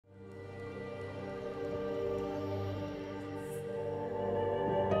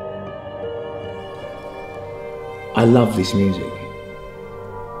I love this music.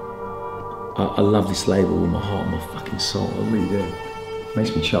 I love this label with my heart and my fucking soul. I really do. It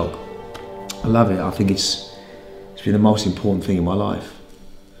makes me choke. I love it. I think it's been the most important thing in my life.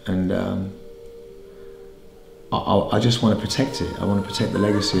 And I just want to protect it. I want to protect the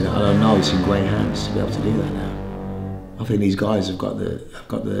legacy. And I know it's in great hands to be able to do that now. I think these guys have got the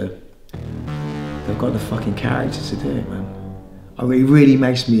fucking character to do it, man. I mean, it really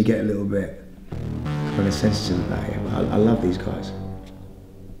makes me get a little bit kind of sensitive about it. I love these guys.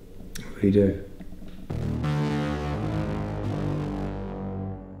 I really do.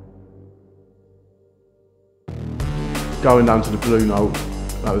 Going down to the Blue Note,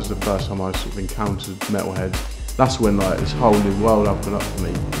 that was the first time I sort of encountered Metalheadz. That's when like this whole new world opened up for me.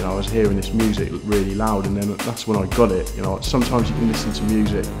 You know, I was hearing this music really loud, and then that's when I got it. You know, sometimes you can listen to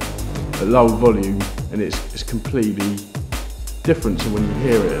music at low volume and it's completely different to when you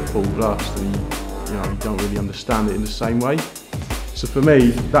hear it at full blast, and you don't really understand it in the same way. So for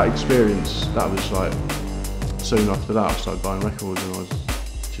me, that experience, that was like, soon after that I started buying records, and I was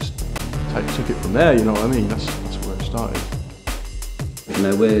just took it from there, you know what I mean? That's where it started. You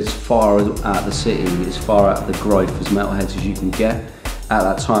know, we're as far out of the city, as far out of the growth as Metalheadz as you can get at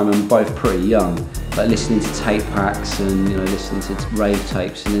that time, and we're both pretty young. Like listening to tape packs and listening to rave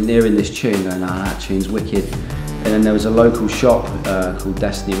tapes, and then hearing this tune going, "Ah, that tune's wicked." And then there was a local shop called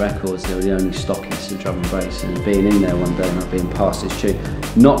Destiny Records. They were the only stockists of drum and bass, and being in there one day and being passed this tune,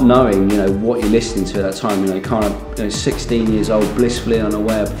 not knowing what you're listening to at that time, kind of 16 years old, blissfully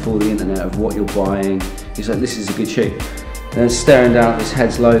unaware before the internet of what you're buying. It's like, this is a good tune. And then staring down at this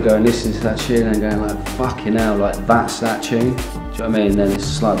Headz logo and listening to that tune and going like, fucking hell, like that's that tune. Do you know what I mean? And then it's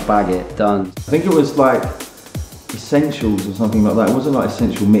just like, bag it, done. I think it was like Essentials or something like that. It wasn't like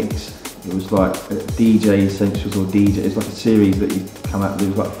Essential Mix. It was like DJ Essentials or DJ. It's like a series that you come out with. There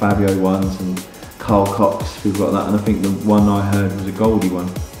was like Fabio ones and Carl Cox, people like that. And I think the one I heard was a Goldie one.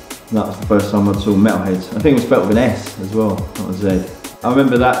 And that was the first time I saw Metalheadz. I think it was spelled with an S as well, not a Z. I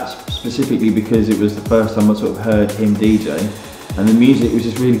remember that specifically because it was the first time I sort of heard him DJ, and the music was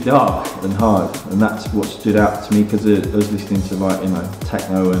just really dark and hard, and that's what stood out to me because I was listening to like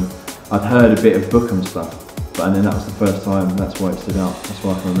techno, and I'd heard a bit of Bookham stuff, and then that was the first time, and that's why it stood out. That's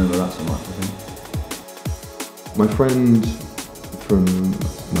why I can remember that so much, I think. My friend from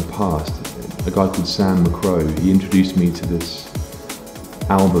my past, a guy called Sam McCrow, he introduced me to this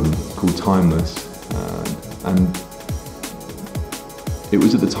album called Timeless, and it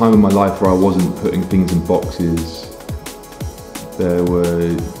was at the time of my life where I wasn't putting things in boxes. There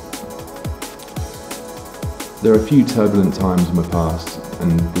are a few turbulent times in my past,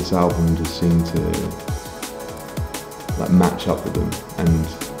 and this album just seemed to like match up with them and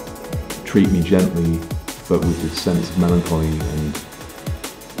treat me gently, but with this sense of melancholy. And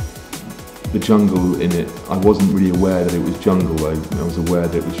the jungle in it, I wasn't really aware that it was jungle. I was aware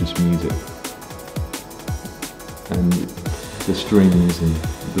that it was just music. And the strings and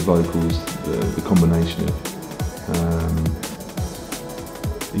the vocals, the combination of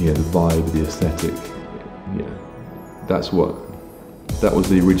the vibe, the aesthetic, that was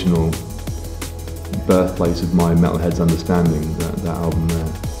the original birthplace of my Metalheadz understanding, that album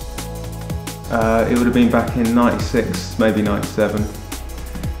there. It would have been back in '96, maybe '97,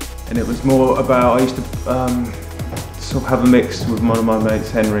 and it was more about, I used to sort of have a mix with one of my mates,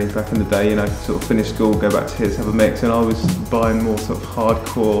 Henry, back in the day, sort of finish school, go back to his, have a mix, and I was buying more sort of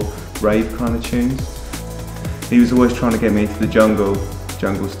hardcore rave kind of tunes. He was always trying to get me into the jungle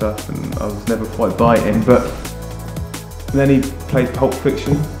stuff, and I was never quite biting, but then he played Pulp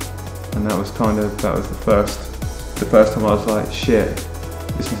Fiction, and that was the first time I was like, shit,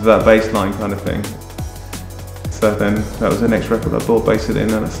 listen to that bass line kind of thing. So then that was the next record I bought, basically,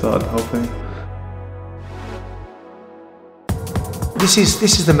 and then I started the whole thing. This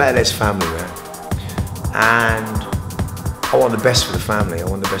is the Metalheadz family, man, and I want the best for the family. I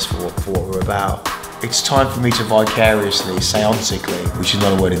want the best for what we're about. It's time for me to vicariously, seancically, which is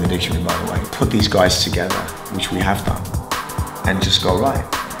not a word in the dictionary by the way, put these guys together, which we have done, and just go right,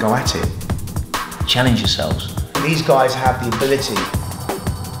 go at it, challenge yourselves. These guys have the ability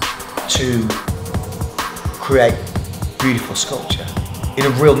to create beautiful sculpture in a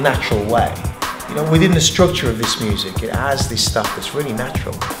real natural way. Within the structure of this music, it has this stuff that's really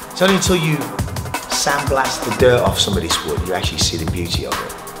natural. It's only until you sandblast the dirt off some of this wood you actually see the beauty of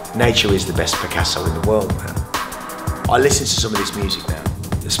it. Nature is the best Picasso in the world, man. I listen to some of this music now,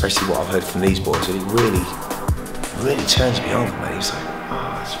 especially what I've heard from these boys, and it really turns me on, man. It's like,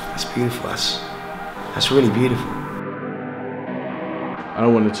 oh, that's beautiful. That's really beautiful. And I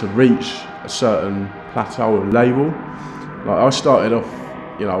wanted to reach a certain plateau or label. Like I started off,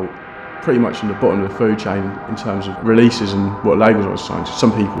 pretty much in the bottom of the food chain in terms of releases and what labels I was signed to.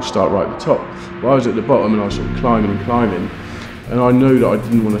 Some people start right at the top, but I was at the bottom and I was sort of climbing and climbing, and I knew that I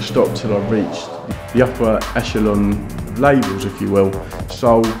didn't want to stop till I reached the upper echelon of labels, if you will.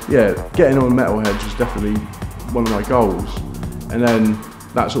 So yeah, getting on Metalheadz was definitely one of my goals, and then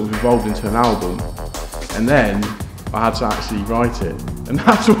that sort of evolved into an album, and then I had to actually write it, and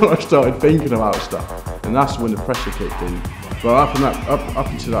that's when I started thinking about stuff, and that's when the pressure kicked in. But up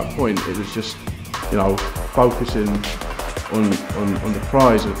until that point, it was just, you know, focusing on the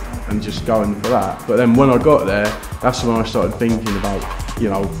prize and just going for that. But then when I got there, that's when I started thinking about, you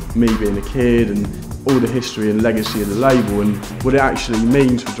know, me being a kid and all the history and legacy of the label and what it actually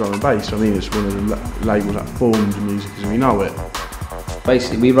means for drum and bass. I mean, it's one of the labels that formed music as we know it.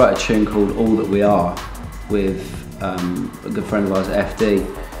 Basically, we wrote a tune called All That We Are with a good friend of ours,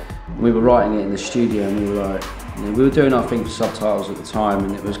 FD. We were writing it in the studio, and we were like, you know, we were doing our thing for Subtitles at the time,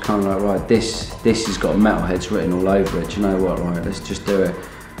 and it was kind of like, right, this has got Metalheadz written all over it. Do you know what? Right, let's just do it.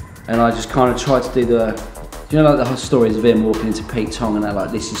 And I just kind of tried to do you know, like the whole stories of him walking into Pete Tong and that,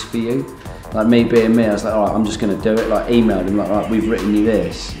 like, this is for you. Like me being me, I was like, all right, I'm just going to do it. Like, emailed him, like, right, we've written you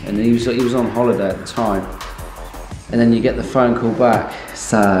this. And he was on holiday at the time. And then you get the phone call back.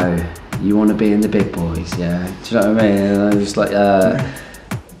 So, you want to be in the big boys, yeah? Do you know what I mean? And I was just like,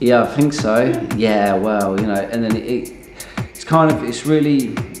 yeah, I think so. Yeah, well, you know. And then it's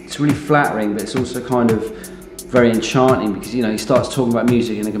really flattering, but it's also kind of very enchanting because, you know, he starts talking about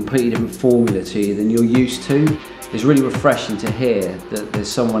music in a completely different formula to you than you're used to. It's really refreshing to hear that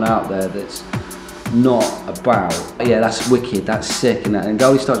there's someone out there that's not about, yeah, that's wicked, that's sick, and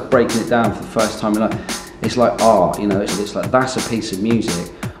Goldie starts breaking it down for the first time, and it's like art, you know. It's like, that's a piece of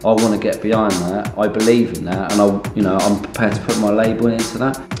music. I want to get behind that. I believe in that, and I'm prepared to put my label into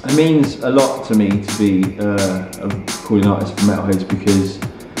that. It means a lot to me to be a recording artist for Metalheadz, because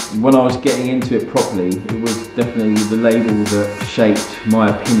when I was getting into it properly, it was definitely the label that shaped my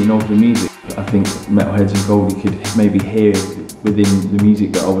opinion of the music. I think Metalheadz and Goldie could maybe hear within the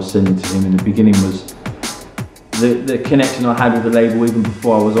music that I was sending to him in the beginning was the connection I had with the label even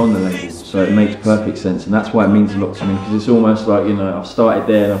before I was on the label. So it makes perfect sense, and that's why it means a lot to me, because it's almost like, you know, I've started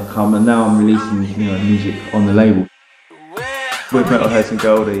there and I've come, and now I'm releasing, you know, music on the label. With Metalheadz and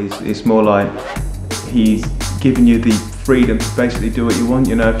Goldie, it's more like he's giving you the freedom to basically do what you want.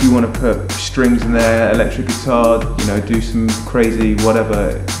 You know, if you want to put strings in there, electric guitar, you know, do some crazy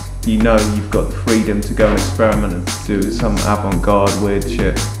whatever, you know, you've got the freedom to go and experiment and do some avant-garde weird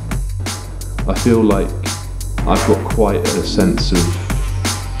shit. I feel like I've got quite a sense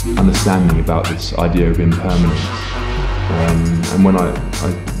of understanding about this idea of impermanence, and when I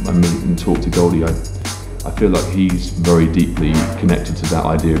meet and talk to Goldie, I feel like he's very deeply connected to that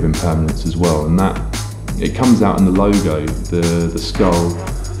idea of impermanence as well, and that it comes out in the logo, the skull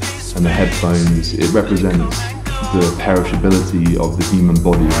and the headphones. It represents the perishability of the human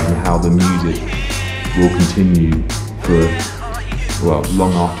body and how the music will continue for, well,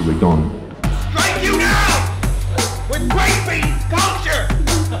 long after we're gone. Strike you now with great beat culture.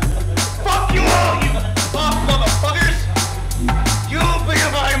 Fuck you all, you soft motherfuckers. You'll be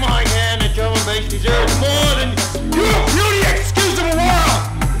by my hand that drum and bass deserves more than